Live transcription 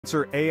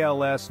Answer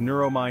ALS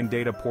Neuromine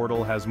Data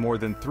Portal has more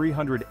than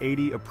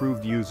 380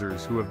 approved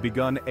users who have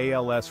begun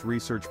ALS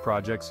research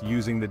projects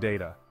using the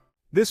data.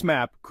 This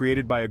map,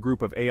 created by a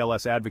group of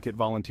ALS advocate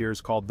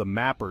volunteers called the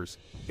Mappers,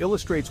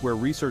 illustrates where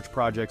research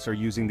projects are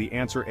using the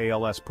Answer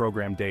ALS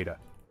program data.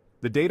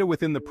 The data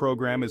within the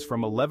program is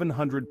from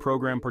 1,100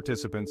 program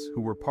participants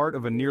who were part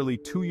of a nearly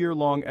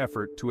 2-year-long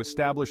effort to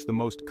establish the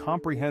most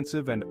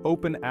comprehensive and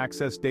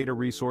open-access data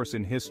resource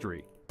in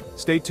history.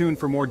 Stay tuned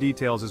for more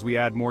details as we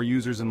add more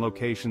users and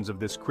locations of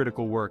this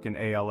critical work in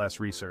ALS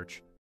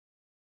research.